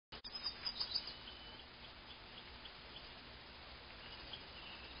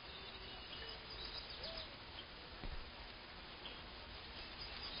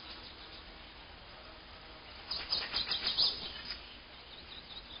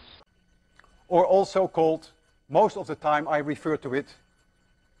or also called, most of the time I refer to it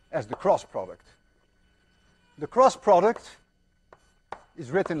as the cross product. The cross product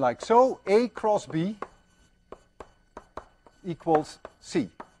is written like so: A cross B equals C.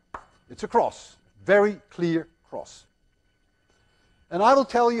 It's a cross, very clear cross. And I will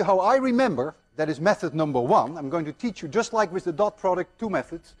tell you how I remember, that is method number 1. I'm going to teach you, just like with the dot product, 2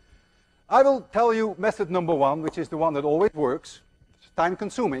 methods. I will tell you method number 1, which is the one that always works. It's time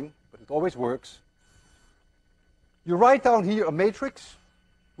consuming, but it always works. You write down here a matrix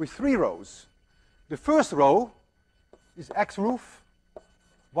with 3 rows. The first row is X roof,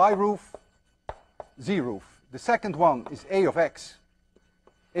 Y roof, Z roof. The second one is A of X,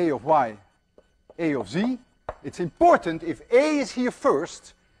 A of Y, A of Z. It's important, if A is here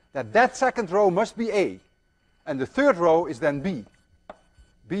first, that second row must be A. And the third row is then B.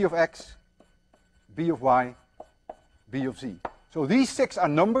 B of X, B of Y, B of Z. So these 6 are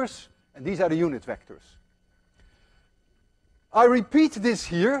numbers, and these are the unit vectors. I repeat this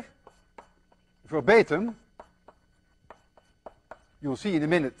here, verbatim. You'll see in a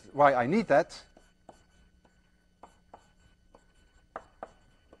minute why I need that.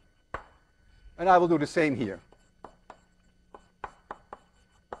 And I will do the same here.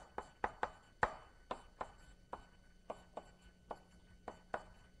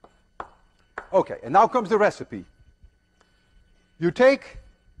 Okay, and now comes the recipe. You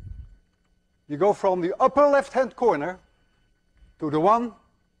go from the upper left-hand corner to the one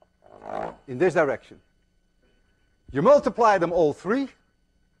in this direction. You multiply them all 3,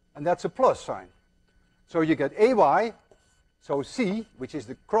 and that's a plus sign. So you get AY, so C, which is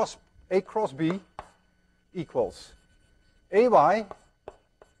the cross A cross B, equals AY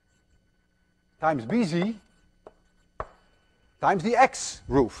times BZ times the X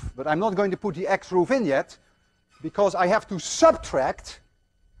roof. But I'm not going to put the X roof in yet, because I have to subtract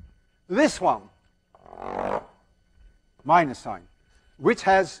this one, minus sign, which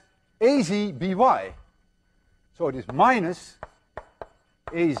has AZBY. So it is minus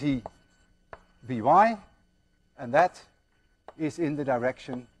AZBY, and that is in the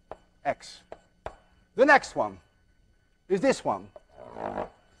direction X. The next one is this one,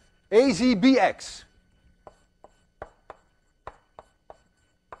 AZBX.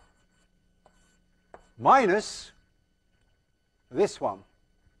 Minus this one,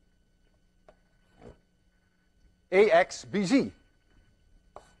 AXBZ.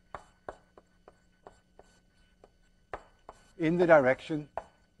 In the direction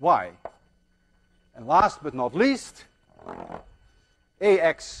Y. And last but not least,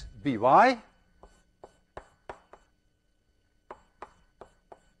 AXBY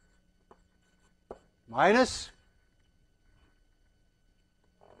minus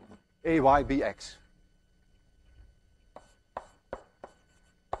AYBX.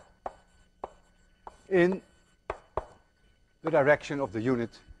 In the direction of the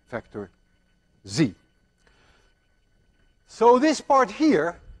unit vector Z. So this part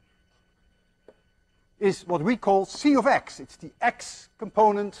here is what we call C of X. It's the X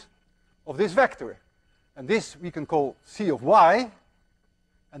component of this vector. And this we can call C of Y,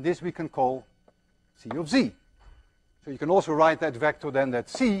 and this we can call C of Z. So you can also write that vector then that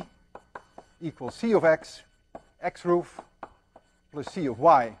C equals C of X, X roof, plus C of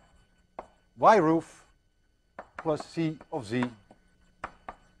Y, Y roof, plus C of Z,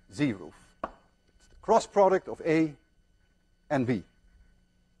 Z roof. It's the cross product of A and B.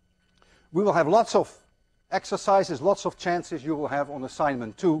 We will have lots of exercises, lots of chances you will have on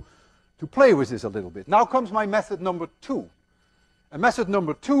assignment 2 to play with this a little bit. Now comes my method number 2. And method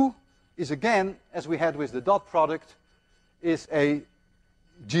number 2 is, again, as we had with the dot product, is a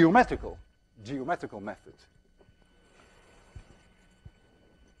geometrical method.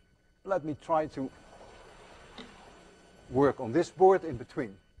 Let me try to work on this board in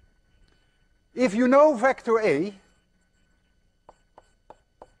between. If you know vector A,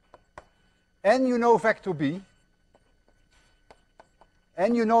 and you know vector B,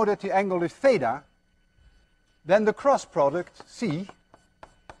 and you know that the angle is theta, then the cross product C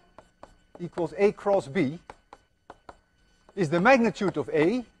equals A cross B is the magnitude of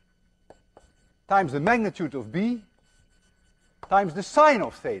A times the magnitude of B times the sine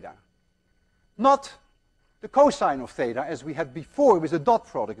of theta, not the cosine of theta as we had before with the dot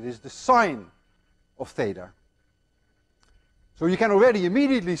product. It is the sine of theta. So you can already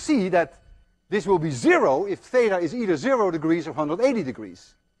immediately see that this will be 0 if theta is either 0 degrees or 180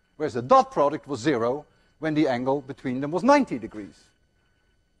 degrees, whereas the dot product was 0 when the angle between them was 90 degrees.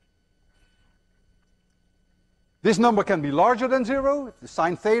 This number can be larger than 0. If the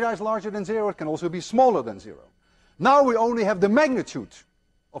sine theta is larger than 0, it can also be smaller than 0. Now we only have the magnitude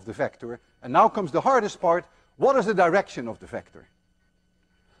of the vector, And now comes the hardest part. What is the direction of the vector?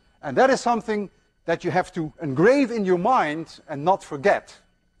 And that is something that you have to engrave in your mind and not forget.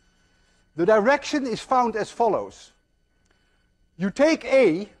 The direction is found as follows. You take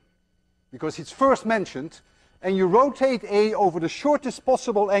A, because it's first mentioned, and you rotate A over the shortest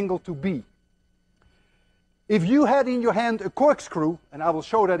possible angle to B. If you had in your hand a corkscrew, and I will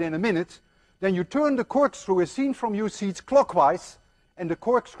show that in a minute, then you turn the corkscrew as seen from your seats clockwise, and the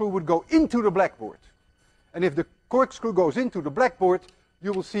corkscrew would go into the blackboard. And if the corkscrew goes into the blackboard,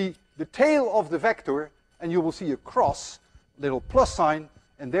 you will see the tail of the vector, and you will see a cross, little plus sign,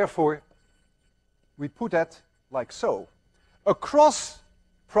 and therefore we put that like so. A cross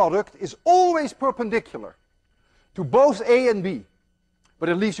product is always perpendicular to both A and B. But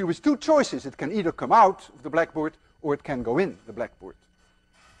it leaves you with two choices. It can either come out of the blackboard or it can go in the blackboard.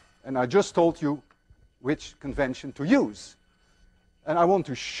 And I just told you which convention to use. And I want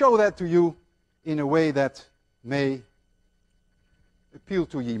to show that to you in a way that may appeal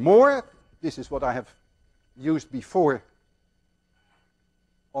to ye more. This is what I have used before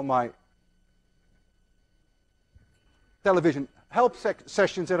on my television help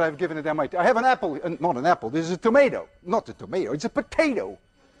sessions that I've given at MIT. I have an apple, not an apple, this is a tomato. Not a tomato, it's a potato.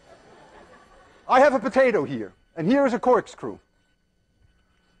 I have a potato here, and here is a corkscrew.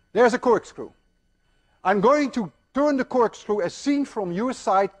 There's a corkscrew. I'm going to turn the corkscrew as seen from your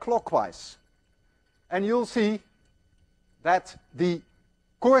side clockwise. And you'll see that the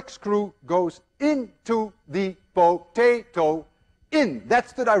corkscrew goes into the potato in.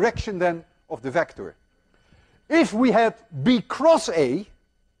 That's the direction then of the vector. If we had B cross A,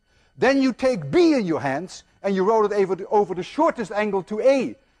 then you take B in your hands and you rotate it over the shortest angle to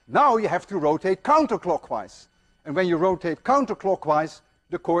A. Now you have to rotate counterclockwise. And when you rotate counterclockwise,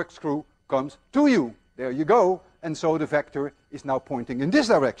 the corkscrew comes to you. There you go. And so the vector is now pointing in this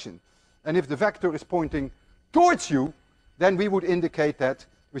direction. And if the vector is pointing towards you, then we would indicate that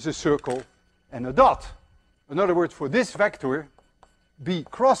with a circle and a dot. In other words, for this vector, B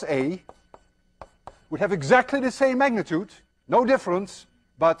cross A would have exactly the same magnitude, no difference,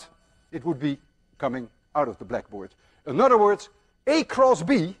 but it would be coming out of the blackboard. In other words, A cross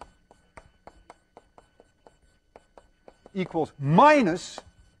B equals minus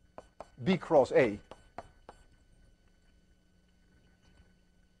B cross A.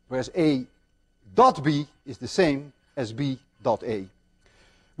 Whereas A dot B is the same as B dot A.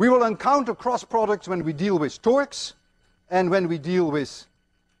 We will encounter cross products when we deal with torques and when we deal with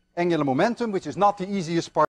angular momentum, which is not the easiest part.